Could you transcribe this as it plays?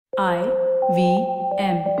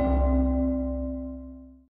IVM.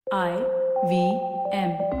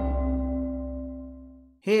 IVM.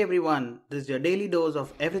 Hey everyone, this is your daily dose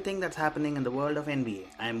of everything that's happening in the world of NBA.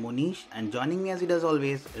 I am Monish, and joining me as he does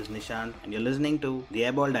always is Nishant, and you're listening to the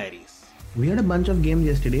Airball Diaries. We had a bunch of games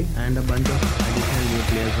yesterday and a bunch of additional new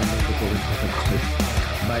players under the COVID protocols.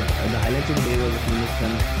 But the highlights of the day was the Phoenix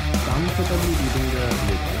Suns comfortably beating the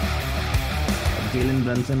Lakers. Jalen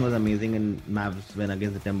Brunson was amazing in Mavs win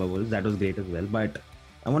against the Timberwolves. That was great as well. But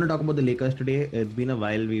I want to talk about the Lakers today. It's been a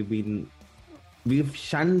while. We've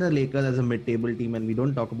shunned the Lakers as a mid-table team, and we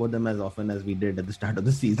don't talk about them as often as we did at the start of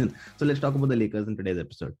the season. So let's talk about the Lakers in today's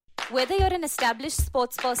episode. Whether you're an established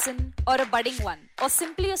sports person or a budding one, or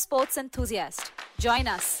simply a sports enthusiast, join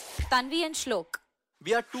us, Tanvi and Shlok.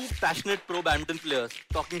 We are two passionate pro badminton players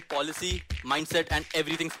talking policy, mindset, and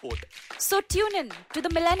everything sport. So tune in to the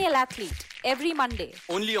Millennial Athlete every Monday.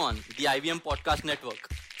 Only on the IVM Podcast Network.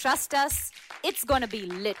 Trust us, it's gonna be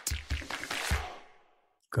lit.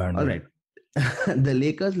 All right. The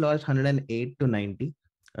Lakers lost 108-90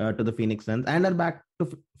 to the Phoenix Suns and are back to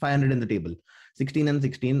 500 in the table.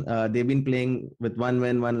 16-16. They've been playing with one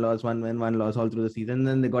win, one loss, one win, one loss all through the season.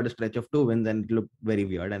 Then they got a stretch of 2 wins and it looked very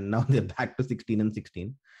weird. And now they're back to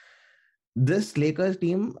 16-16. This Lakers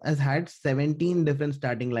team has had 17 different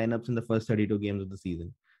starting lineups in the first 32 games of the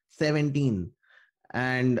season. 17.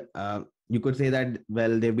 And you could say that,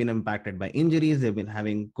 well, they've been impacted by injuries. They've been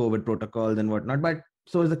having COVID protocols and whatnot. But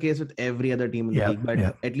so is the case with every other team in the league. But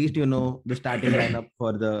at least you know the starting lineup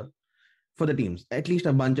for the teams. At least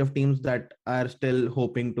a bunch of teams that are still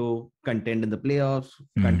hoping to contend in the playoffs,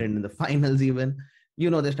 contend in the finals even. You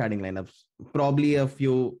know the starting lineups. Probably a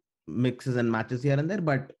few mixes and matches here and there,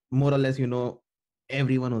 but more or less you know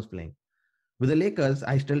everyone who's playing. With the Lakers,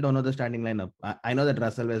 I still don't know the starting lineup. I know that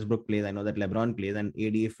Russell Westbrook plays. I know that LeBron plays and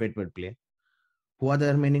AD if fit would play. Who are the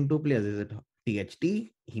remaining 2 players? Is it THT?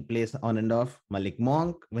 He plays on and off. Malik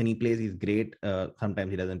Monk, when he plays, he's great. Sometimes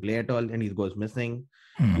he doesn't play at all and he goes missing.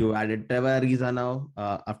 You added Trevor Ariza now.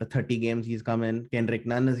 After 30 games, he's come in. Kendrick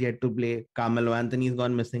Nunn is yet to play. Carmelo Anthony's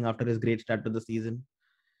gone missing after his great start to the season.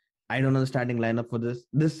 I don't know the starting lineup for this.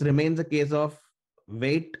 This remains a case of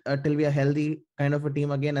wait till we are healthy kind of a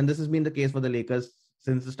team again. And this has been the case for the Lakers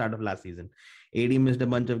since the start of last season. AD missed a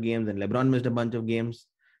bunch of games and LeBron missed a bunch of games.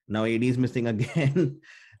 Now AD is missing again.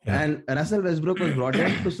 And Russell Westbrook was brought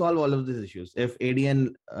in to solve all of these issues. If AD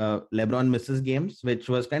and LeBron misses games, which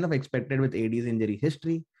was kind of expected with AD's injury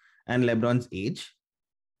history and LeBron's age,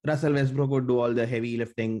 Russell Westbrook would do all the heavy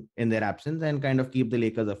lifting in their absence and kind of keep the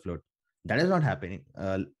Lakers afloat. That is not happening.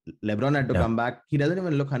 LeBron had to come back. He doesn't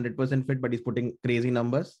even look 100% fit, but he's putting crazy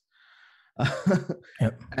numbers.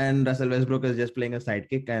 And Russell Westbrook is just playing a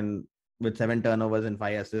sidekick and with 7 turnovers and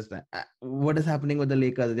 5 assists. What is happening with the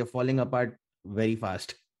Lakers? They're falling apart very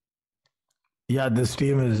fast. Yeah, this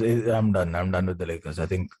team is I'm done. I'm done with the Lakers. I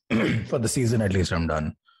think for the season, at least, I'm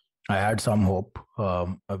done. I had some hope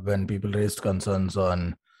when people raised concerns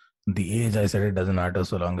on the age. I said it doesn't matter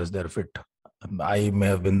so long as they're fit. I may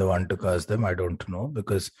have been the one to curse them. I don't know,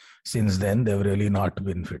 because since then, they've really not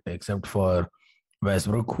been fit, except for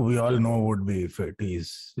Westbrook, who we all know would be fit.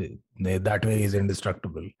 That way he's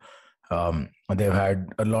indestructible. They've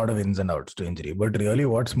had a lot of ins and outs to injury. But really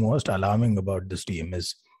what's most alarming about this team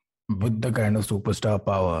is with the kind of superstar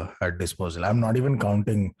power at disposal. I'm not even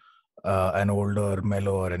counting an older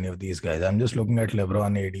Melo or any of these guys. I'm just looking at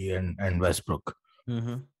LeBron, AD, and Westbrook,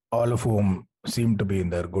 all of whom seem to be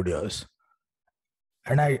in their good years.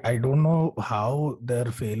 And I don't know how they're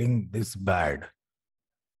failing this bad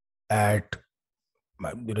at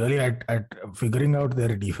figuring out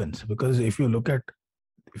their defense. Because if you look at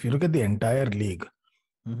the entire league,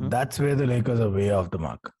 that's where the Lakers are way off the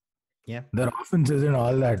mark. Yeah, their offense isn't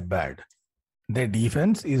all that bad. Their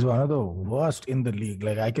defense is one of the worst in the league.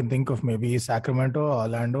 Like I can think of maybe Sacramento,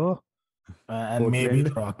 Orlando, and Portland. Maybe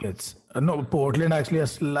the Rockets. No, Portland actually are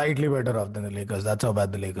slightly better off than the Lakers. That's how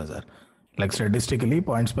bad the Lakers are. Like statistically,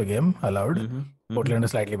 points per game allowed, Portland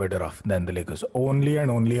is slightly better off than the Lakers. Only and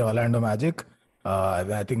only Orlando Magic.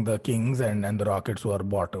 I think the Kings and the Rockets who are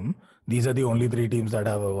bottom. These are the only 3 teams that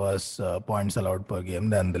have a worse points allowed per game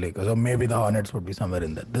than the Lakers. Or maybe the Hornets would be somewhere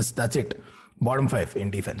in there. That's it. Bottom 5 in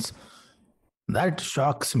defense. That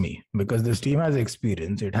shocks me because this team has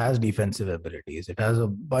experience. It has defensive abilities. It has a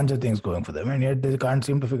bunch of things going for them. And yet they can't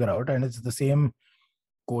seem to figure out. And it's the same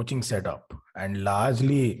coaching setup and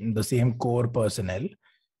largely the same core personnel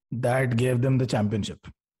that gave them the championship.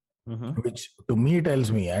 Which to me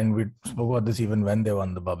tells me, and we spoke about this even when they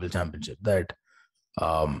won the bubble championship, that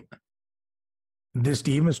this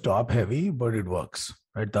team is top heavy, but it works.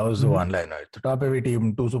 Right? That was the one liner. It's a top heavy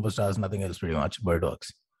team, 2 superstars, nothing else pretty much, but it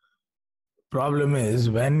works. Problem is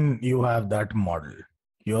when you have that model,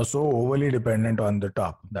 you're so overly dependent on the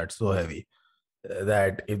top that's so heavy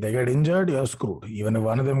that if they get injured, you're screwed. Even if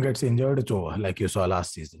one of them gets injured, it's over, like you saw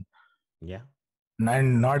last season. Yeah.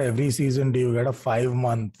 And not every season do you get a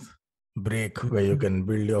 5-month break where you can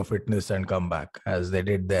build your fitness and come back, as they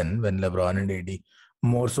did then when LeBron and AD,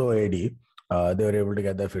 more so AD, they were able to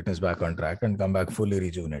get their fitness back on track and come back fully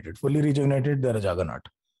rejuvenated. Fully rejuvenated, they're a juggernaut.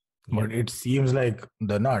 Yeah. But it seems like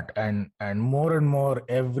they're not. And more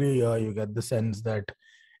every year you get the sense that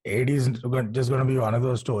AD is just going to be one of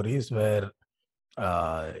those stories where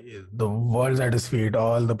the world's at his feet,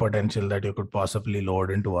 all the potential that you could possibly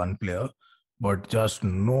load into one player, but just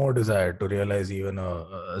no desire to realize even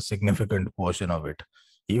a significant portion of it.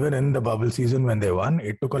 Even in the bubble season when they won,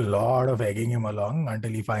 it took a lot of egging him along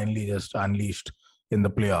until he finally just unleashed in the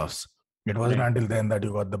playoffs. It wasn't until then that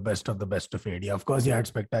you got the best of AD. Of course, he had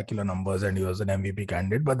spectacular numbers and he was an MVP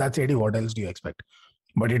candidate, but that's AD. What else do you expect?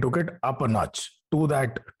 But he took it up a notch to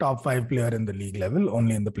that top 5 player in the league level,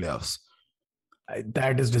 only in the playoffs.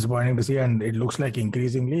 That is disappointing to see, and it looks like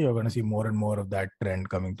increasingly you're going to see more and more of that trend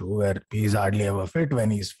coming through, where he's hardly ever fit.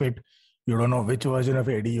 When he's fit, you don't know which version of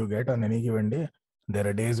AD you get on any given day. There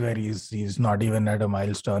are days where he's not even at a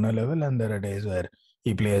Miles Turner level, and there are days where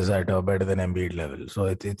he plays at a better than Embiid level. So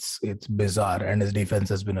it's bizarre, and his defense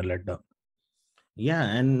has been a letdown. Yeah,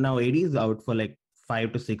 and now AD is out for like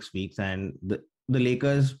 5 to 6 weeks, and the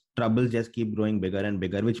Lakers' troubles just keep growing bigger and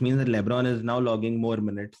bigger, which means that LeBron is now logging more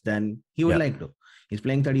minutes than he would like to. He's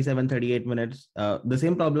playing 37, 38 minutes. The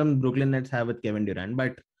same problem Brooklyn Nets have with Kevin Durant,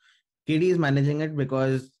 but KD is managing it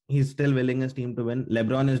because he's still willing his team to win.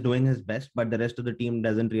 LeBron is doing his best, but the rest of the team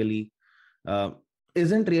isn't really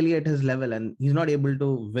at his level, and he's not able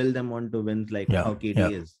to will them on to wins like how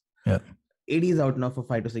KD is. Yeah. AD is out now for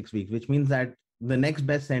 5 to 6 weeks, which means that the next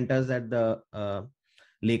best centers that the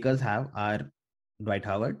Lakers have are Dwight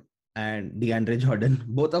Howard and DeAndre Jordan,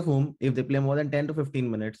 both of whom, if they play more than 10 to 15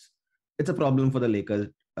 minutes, it's a problem for the Lakers.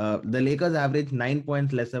 The Lakers average 9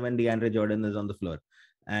 points lesser when DeAndre Jordan is on the floor,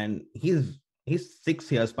 and he's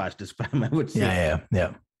 6 years past his prime, I would say.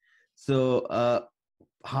 Yeah. So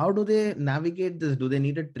how do they navigate this? Do they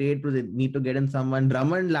need a trade? Do they need to get in someone?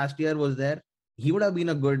 Drummond last year was there. He would have been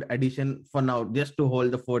a good addition for now, just to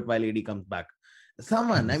hold the fort while AD comes back.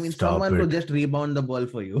 Someone to just rebound the ball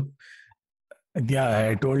for you. Yeah,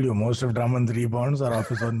 I told you, most of Drummond's rebounds are off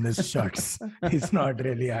his own missed shots. He's not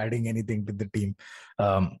really adding anything to the team.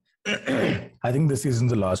 I think this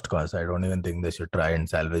season's a lost cause. I don't even think they should try and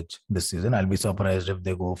salvage this season. I'll be surprised if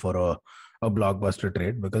they go for a blockbuster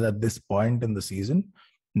trade, because at this point in the season,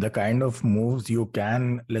 the kind of moves you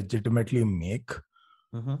can legitimately make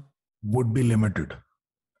would be limited.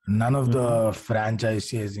 None of the franchise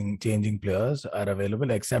changing players are available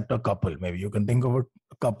except a couple. Maybe you can think of a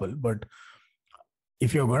couple, but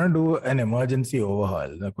if you're going to do an emergency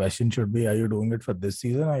overhaul, the question should be, are you doing it for this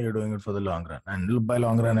season or are you doing it for the long run? And by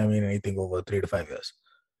long run, I mean anything over 3 to 5 years.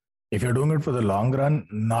 If you're doing it for the long run,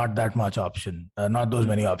 not that much option, not those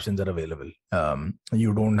many options are available.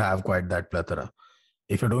 You don't have quite that plethora.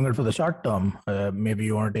 If you're doing it for the short term, maybe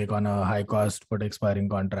you want to take on a high cost but expiring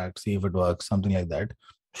contract, see if it works, something like that.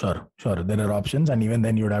 Sure. There are options. And even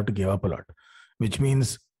then you'd have to give up a lot, which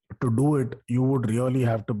means to do it, you would really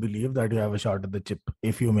have to believe that you have a shot at the chip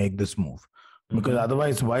if you make this move. Because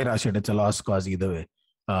otherwise, why rush it? It's a lost cause either way.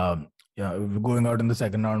 Going out in the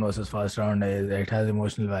second round versus first round, it has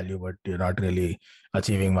emotional value, but you're not really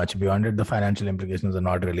achieving much beyond it. The financial implications are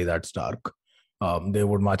not really that stark. They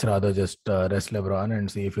would much rather just rest LeBron and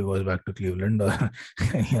see if he goes back to Cleveland or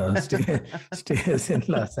stays in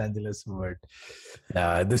Los Angeles.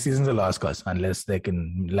 But this season's a lost cause unless they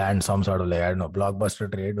can land some sort of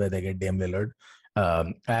blockbuster trade where they get Dame Lillard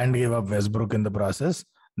and give up Westbrook in the process.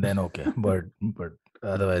 Then okay, but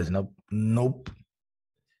otherwise, nope.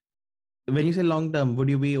 When you say long term, would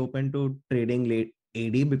you be open to trading late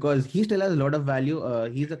AD, because he still has a lot of value?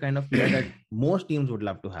 He's the kind of player that most teams would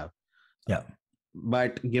love to have. Yeah.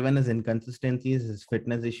 But given his inconsistencies, his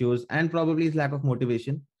fitness issues, and probably his lack of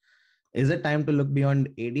motivation, is it time to look beyond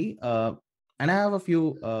AD? And I have a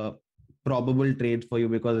few probable trades for you,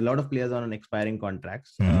 because a lot of players are on expiring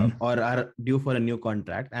contracts or are due for a new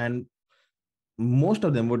contract. And most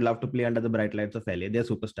of them would love to play under the bright lights of LA. They're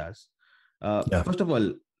superstars. First of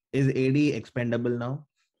all, is AD expendable now?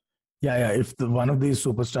 Yeah. If one of these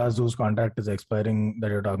superstars whose contract is expiring that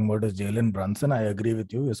you're talking about is Jalen Brunson, I agree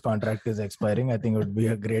with you. His contract is expiring. I think it would be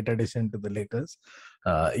a great addition to the Lakers.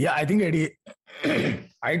 I think AD,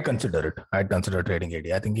 I'd consider it. I'd consider trading AD.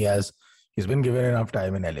 I think he's been given enough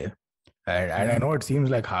time in LA. And I know it seems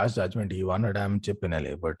like harsh judgment. He won a damn chip in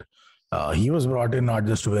LA, but He was brought in not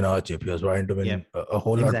just to win a chip, he was brought in to win a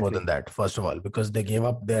whole lot more than that, first of all, because they gave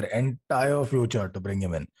up their entire future to bring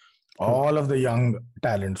him in. All of the young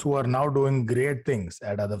talents who are now doing great things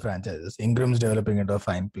at other franchises. Ingram's developing into a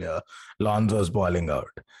fine player. Lonzo's balling out.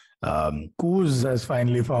 Kuz has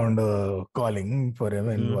finally found a calling for him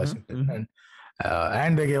in Washington.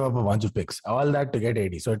 And they gave up a bunch of picks. All that to get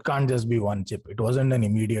AD. So it can't just be one chip. It wasn't an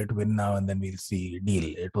immediate win now and then we'll see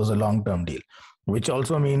deal. It was a long-term deal, which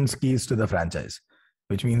also means keys to the franchise,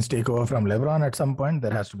 which means takeover from LeBron at some point.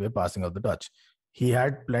 There has to be a passing of the torch. He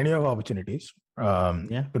had plenty of opportunities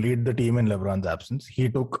to lead the team in LeBron's absence. He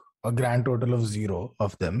took a grand total of 0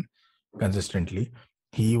 of them consistently.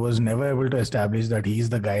 He was never able to establish that he's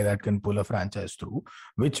the guy that can pull a franchise through,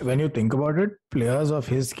 which when you think about it, players of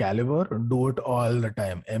his caliber do it all the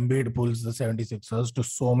time. Embiid pulls the 76ers to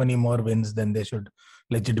so many more wins than they should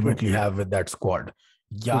legitimately have with that squad.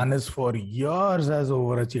 Giannis for years has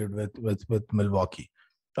overachieved with Milwaukee.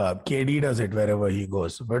 KD does it wherever he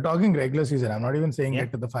goes. We're talking regular season. I'm not even saying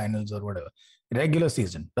get to the finals or whatever. Regular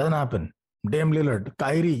season. Doesn't happen. Dame Lillard,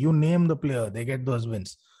 Kyrie, you name the player, they get those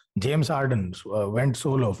wins. James Harden went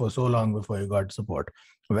solo for so long before he got support.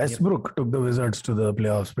 Westbrook took the Wizards to the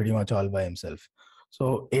playoffs pretty much all by himself.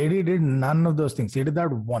 So AD did none of those things. He did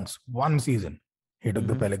that one season. He took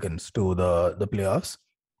the Pelicans to the playoffs.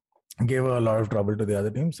 Gave a lot of trouble to the other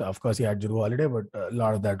teams. Of course, he had Jrue Holiday, but a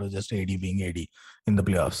lot of that was just AD being AD in the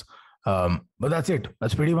playoffs. But that's it.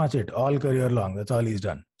 That's pretty much it. All career long. That's all he's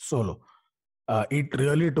done. Solo. It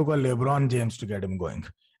really took a LeBron James to get him going.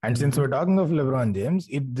 And since we're talking of LeBron James,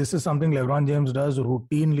 this is something LeBron James does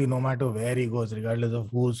routinely, no matter where he goes, regardless of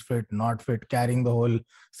who's fit, not fit, carrying the whole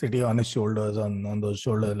city on his shoulders, on those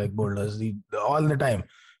shoulders like boulders, all the time.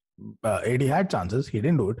 AD had chances. He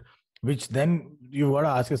didn't do it. Which then you got to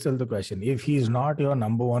ask yourself the question, if he's not your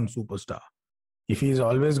number one superstar, if he's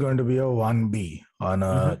always going to be a 1B on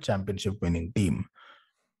a championship winning team,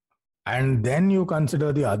 and then you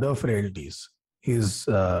consider the other frailties, he's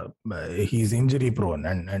injury prone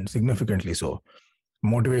and significantly so.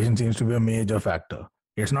 Motivation seems to be a major factor.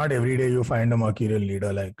 It's not every day you find a mercurial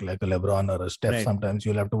leader like a LeBron or a Steph. Right. Sometimes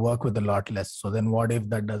you'll have to work with a lot less. So then what if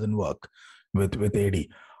that doesn't work with AD?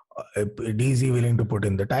 Is he willing to put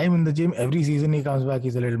in the time in the gym? Every season he comes back,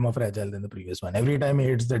 he's a little more fragile than the previous one. Every time he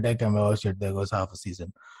hits the deck, I'm oh shit, there goes half a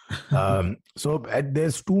season. So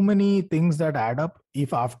there's too many things that add up.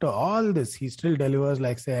 If after all this, he still delivers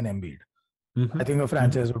like say an Embiid, I think a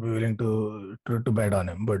franchise would be willing to bet on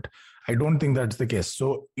him. But I don't think that's the case.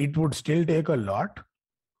 So it would still take a lot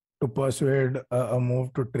to persuade a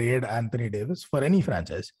move to trade Anthony Davis for any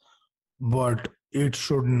franchise. But it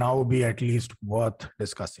should now be at least worth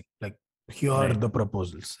discussing. Like, here are the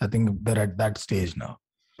proposals. I think they're at that stage now.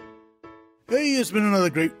 Hey, it's been another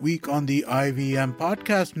great week on the IVM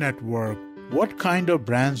Podcast Network. What kind of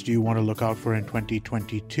brands do you want to look out for in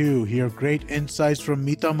 2022? Hear great insights from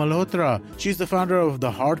Meeta Malhotra. She's the founder of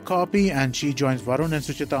The Hard Copy, and she joins Varun and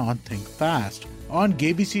Suchita on Think Fast. On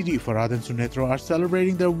GBCD, Farhad and Sunetro are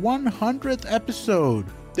celebrating their 100th episode.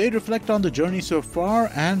 They reflect on the journey so far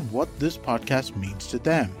and what this podcast means to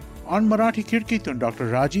them. On Marathi Kirkitun, Dr.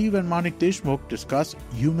 Rajiv and Manik Deshmukh discuss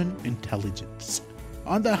human intelligence.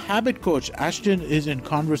 On The Habit Coach, Ashton is in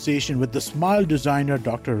conversation with the smile designer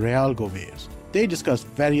Dr. Real Gomez. They discuss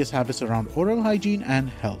various habits around oral hygiene and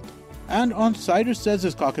health. And on Cyrus Says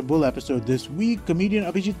His Cock and Bull episode this week, comedian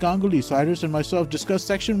Abhijit Ganguly, Cyrus and myself discuss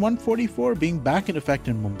Section 144 being back in effect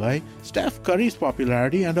in Mumbai, Steph Curry's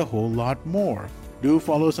popularity, and a whole lot more. Do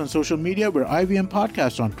follow us on social media. We're IVM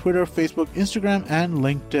Podcast on Twitter, Facebook, Instagram, and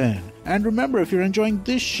LinkedIn. And remember, if you're enjoying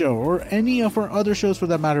this show or any of our other shows for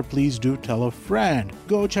that matter, please do tell a friend.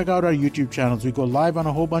 Go check out our YouTube channels. We go live on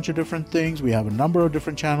a whole bunch of different things. We have a number of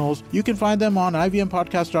different channels. You can find them on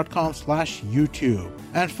ivmpodcast.com/YouTube.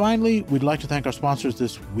 And finally, we'd like to thank our sponsors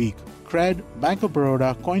this week: Cred, Bank of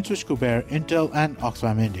Baroda, CoinSwitch Kuber, Intel, and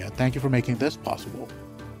Oxfam India. Thank you for making this possible.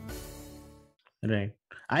 Right.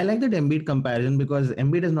 I like that Embiid comparison because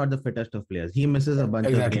Embiid is not the fittest of players. He misses a bunch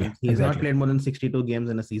of games. He's not played more than 62 games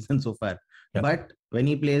in a season so far. Yep. But when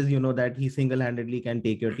he plays, you know that he single-handedly can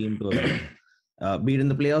take your team to a beat in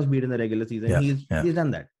the playoffs, beat in the regular season. He's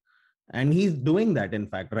done that. And he's doing that, in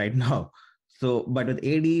fact, right now. So, but with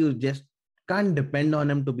AD, you just can't depend on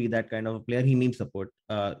him to be that kind of a player. He needs support.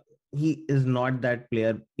 He is not that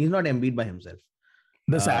player. He's not Embiid by himself.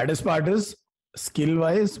 The saddest part is,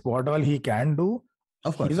 skill-wise, what all he can do,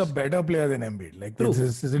 of course, he's a better player than Embiid. Like, this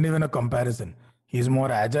isn't even a comparison. He's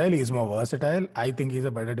more agile. He's more versatile. I think he's a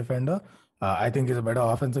better defender. I think he's a better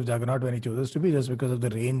offensive juggernaut when he chooses to be, just because of the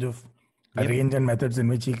range and methods in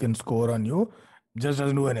which he can score on you. Just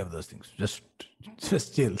doesn't do any of those things. Just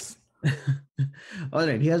chills. All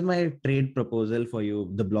right, here's my trade proposal for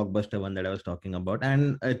you, the blockbuster one that I was talking about.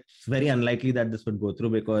 And it's very unlikely that this would go through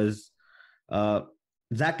because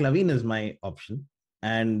Zach LaVine is my option.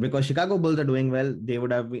 And because Chicago Bulls are doing well, they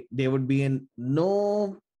would be in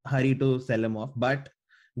no hurry to sell him off. But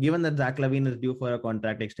given that Zach LaVine is due for a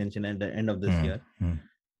contract extension at the end of this year,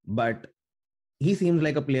 but he seems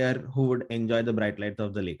like a player who would enjoy the bright lights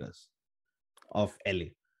of the Lakers of LA.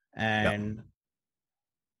 And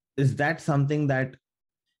is that something that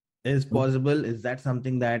is possible? Is that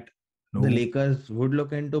something that the Lakers would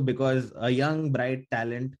look into? Because a young, bright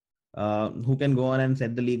talent who can go on and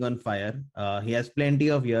set the league on fire. He has plenty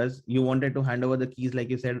of years. You wanted to hand over the keys, like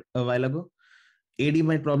you said a while ago. AD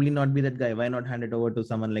might probably not be that guy. Why not hand it over to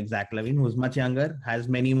someone like Zach LaVine, who's much younger, has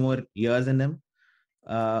many more years in him?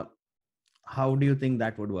 How do you think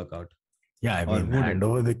that would work out? Yeah, I mean, hand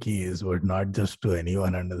over the keys, but not just to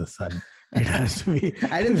anyone under the sun. It has to be.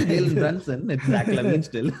 I didn't say Jalen Brunson. It's Zach LaVine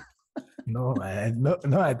still. No,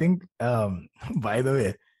 I think, by the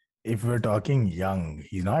way, if we're talking young,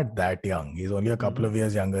 he's not that young. He's only a couple of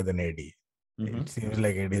years younger than AD. It seems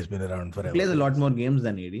like AD has been around forever. He plays a lot more games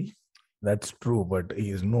than AD. That's true, but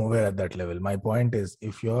he's nowhere at that level. My point is,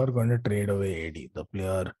 if you're going to trade away AD, the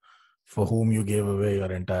player for whom you gave away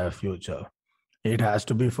your entire future, it has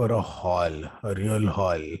to be for a haul, a real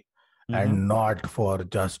haul, and not for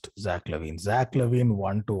just Zach LaVine. Zach LaVine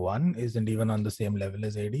 1-to-1 isn't even on the same level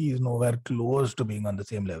as AD. He's nowhere close to being on the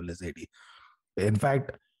same level as AD. In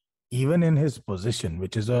fact, even in his position,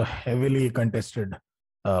 which is a heavily contested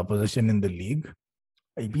position in the league,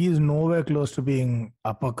 he is nowhere close to being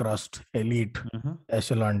upper crust, elite,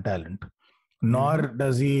 echelon talent. Nor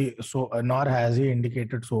has he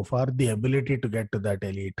indicated so far the ability to get to that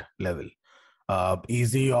elite level.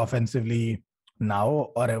 Is he offensively now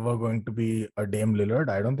or ever going to be a Dame Lillard?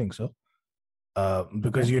 I don't think so.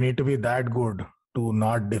 Because you need to be that good to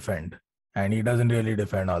not defend. And he doesn't really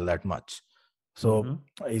defend all that much. So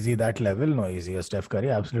is he that level? No. Is he a Steph Curry?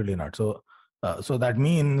 Absolutely not. So that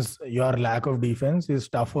means your lack of defense is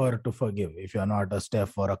tougher to forgive if you're not a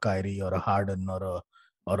Steph or a Kyrie or a Harden or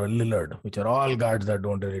a Lillard, which are all guards that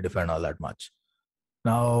don't really defend all that much.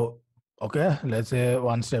 Now, okay, let's say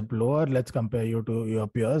one step lower. Let's compare you to your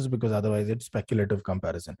peers because otherwise it's speculative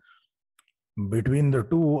comparison. Between the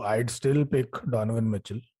two, I'd still pick Donovan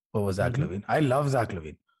Mitchell over Zach LaVine. I love Zach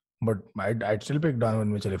LaVine, but I'd still pick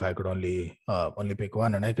Donovan Mitchell if I could only pick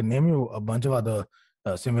one. And I can name you a bunch of other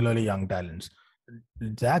similarly young talents.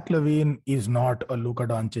 Zach LaVine is not a Luka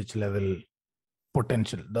Doncic level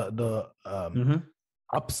potential. The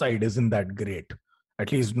upside isn't that great.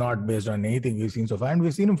 At least not based on anything we've seen so far. And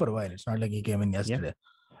we've seen him for a while. It's not like he came in yesterday.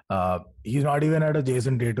 He's not even at a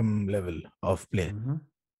Jason Tatum level of play.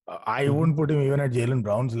 I wouldn't put him even at Jaylen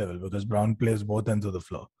Brown's level because Brown plays both ends of the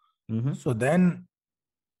floor. So then,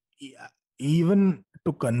 even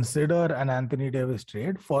to consider an Anthony Davis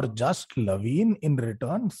trade for just LaVine in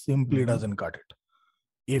return simply doesn't cut it.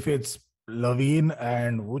 If it's LaVine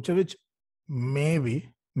and Vucevic, maybe.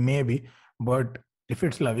 But if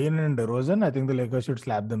it's LaVine and DeRozan, I think the Lakers should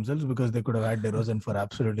slap themselves because they could have had DeRozan for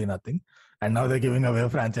absolutely nothing. And now they're giving away a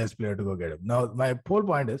franchise player to go get him. Now, my whole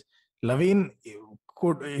point is, LaVine,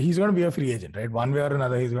 he's going to be a free agent, right? One way or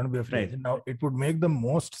another, he's going to be a free agent. Now, it would make the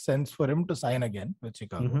most sense for him to sign again with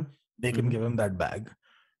Chicago. They can give him that bag.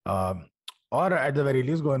 Or at the very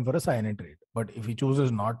least, go in for a sign and trade. But if he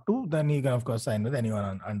chooses not to, then he can, of course, sign with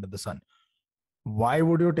anyone under the sun. Why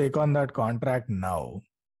would you take on that contract now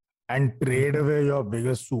and trade away your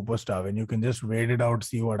biggest superstar when you can just wait it out,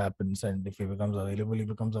 see what happens, and if he becomes available, he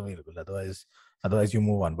becomes available. Otherwise you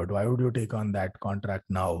move on. But why would you take on that contract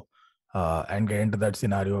now and get into that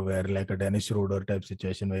scenario where like a Dennis Schroeder type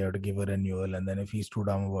situation where you have to give a renewal and then if he's too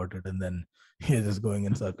dumb about it and then he's just going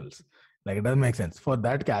in circles? Like, it doesn't make sense. For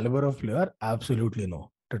that caliber of player, absolutely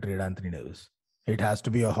no to trade Anthony Davis. It has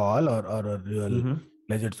to be a haul or a real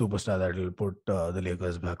legit superstar that will put the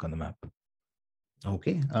Lakers back on the map.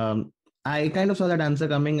 Okay. I kind of saw that answer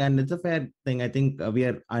coming, and it's a fair thing. I think we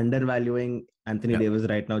are undervaluing Anthony Davis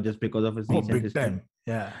right now just because of his recent history. Time.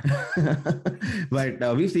 Yeah.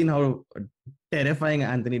 But we've seen how terrifying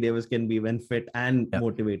Anthony Davis can be when fit and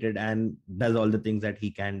motivated and does all the things that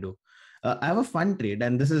he can do. I have a fun trade,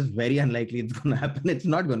 and this is very unlikely it's going to happen. It's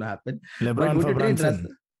not going to happen. LeBron for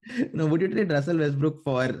Brunson. Would you trade Russell Westbrook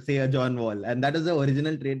for, say, a John Wall? And that is the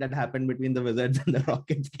original trade that happened between the Wizards and the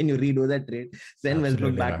Rockets. Can you redo that trade? Send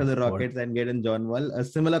Westbrook back to the Rockets and get in John Wall.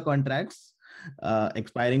 Similar contracts,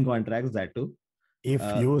 expiring contracts, that too. If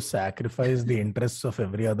you sacrifice the interests of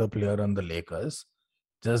every other player on the Lakers,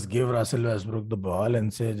 just give Russell Westbrook the ball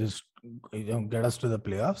and say, just get us to the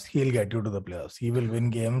playoffs, he'll get you to the playoffs. He will win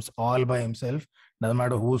games all by himself. Doesn't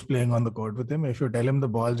matter who's playing on the court with him. If you tell him the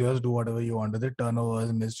ball's yours, do whatever you want with it,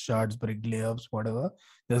 turnovers, missed shots, brick layups, whatever,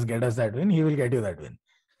 just get us that win. He will get you that win.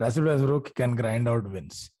 Russell Westbrook can grind out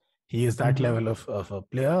wins. He is that level of a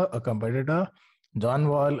player, a competitor. John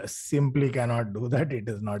Wall simply cannot do that. It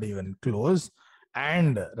is not even close.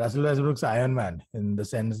 And Russell Westbrook's Iron Man in the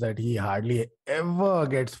sense that he hardly ever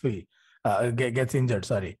gets injured.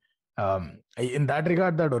 Sorry. In that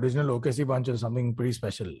regard, that original OKC bunch is something pretty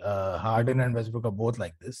special. Harden and Westbrook are both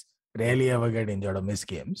like this. Rarely ever get injured or miss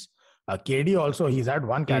games. KD also, he's had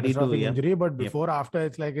one catastrophic injury, but before, after,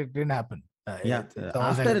 it's like it didn't happen.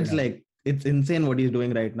 After it's like, it's insane what he's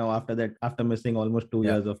doing right now after missing almost 2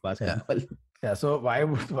 years of basketball. Yeah. So why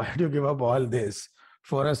would you give up all this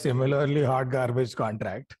for a similarly hot garbage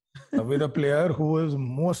contract with a player who is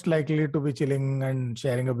most likely to be chilling and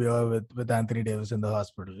sharing a beer with Anthony Davis in the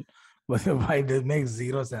hospital? But why it makes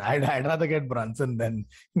zero sense. I'd rather get Brunson than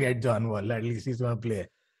get John Wall. At least he's going to play.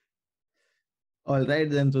 All right,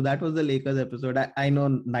 then. So that was the Lakers episode. I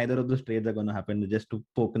know neither of those trades are going to happen, just to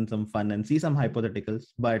poke in some fun and see some hypotheticals.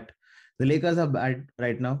 But the Lakers are bad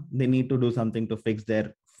right now. They need to do something to fix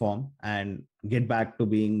their form and get back to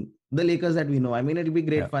being the Lakers that we know. I mean, it'd be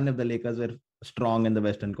great fun if the Lakers were strong in the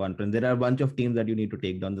Western Conference. There are a bunch of teams that you need to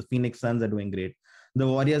take down. The Phoenix Suns are doing great. The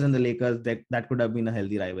Warriors and the Lakers, that could have been a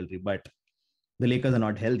healthy rivalry, but the Lakers are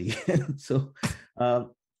not healthy. So,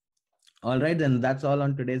 all right, then that's all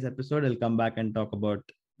on today's episode. I'll come back and talk about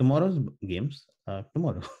tomorrow's games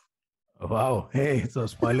tomorrow. Wow. Hey, so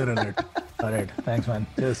spoiler alert. All right. Thanks, man.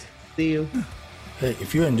 Cheers. See you. Hey,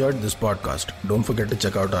 if you enjoyed this podcast, don't forget to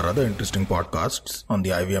check out our other interesting podcasts on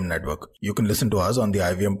the IVM network. You can listen to us on the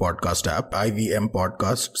IVM podcast app,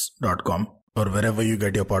 ivmpodcasts.com, or wherever you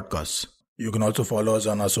get your podcasts. You can also follow us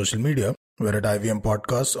on our social media. We're at IVM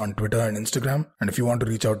Podcasts on Twitter and Instagram. And if you want to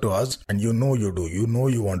reach out to us, and you know you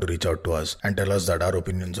want to reach out to us and tell us that our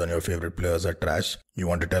opinions on your favorite players are trash. You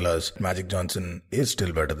want to tell us Magic Johnson is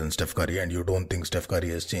still better than Steph Curry and you don't think Steph Curry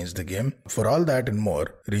has changed the game. For all that and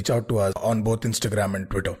more, reach out to us on both Instagram and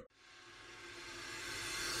Twitter.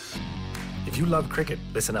 If you love cricket,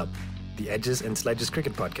 listen up. The Edges and Sledges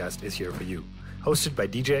Cricket Podcast is here for you. Hosted by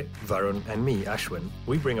DJ, Varun, and me, Ashwin,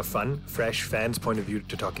 we bring a fun, fresh fan's point of view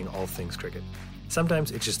to talking all things cricket. Sometimes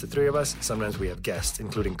it's just the three of us, sometimes we have guests,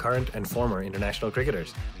 including current and former international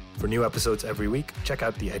cricketers. For new episodes every week, check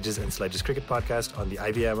out the Edges and Sledges Cricket Podcast on the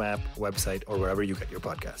IVM app, website, or wherever you get your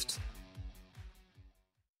podcasts.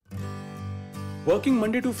 Working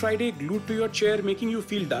Monday to Friday glued to your chair making you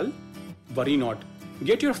feel dull? Worry not.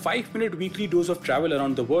 Get your 5-minute weekly dose of travel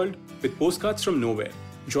around the world with Postcards from Nowhere.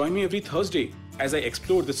 Join me every Thursday as I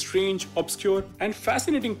explore the strange, obscure, and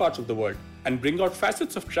fascinating parts of the world and bring out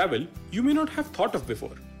facets of travel you may not have thought of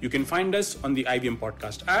before. You can find us on the IVM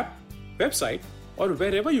Podcast app, website, or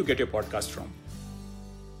wherever you get your podcast from.